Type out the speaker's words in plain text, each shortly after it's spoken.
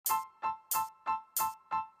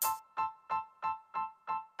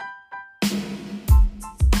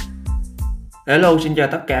Hello, xin chào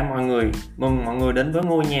tất cả mọi người. Mừng mọi người đến với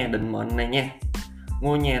ngôi nhà định mệnh này nha.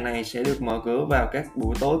 Ngôi nhà này sẽ được mở cửa vào các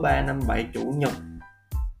buổi tối 3, 5, 7 chủ nhật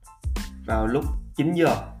vào lúc 9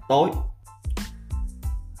 giờ tối.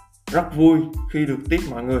 Rất vui khi được tiếp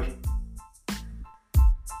mọi người.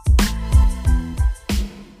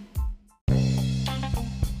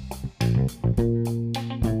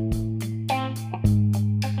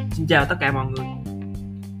 Xin chào tất cả mọi người.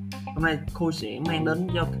 Hôm nay Khôi sẽ mang đến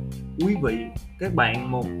cho quý vị, các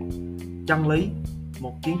bạn một chân lý,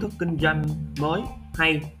 một kiến thức kinh doanh mới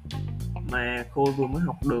hay mà Khôi vừa mới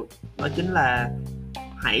học được. Đó chính là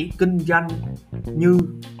hãy kinh doanh như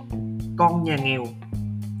con nhà nghèo.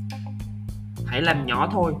 Hãy làm nhỏ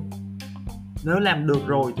thôi, nếu làm được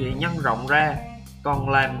rồi thì nhân rộng ra, còn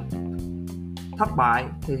làm thất bại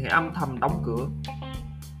thì hãy âm thầm đóng cửa.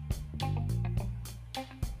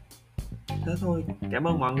 Thế thôi, cảm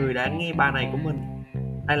ơn mọi người đã nghe bài này của mình.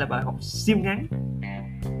 Đây là bài học siêu ngắn.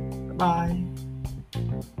 Bye bye.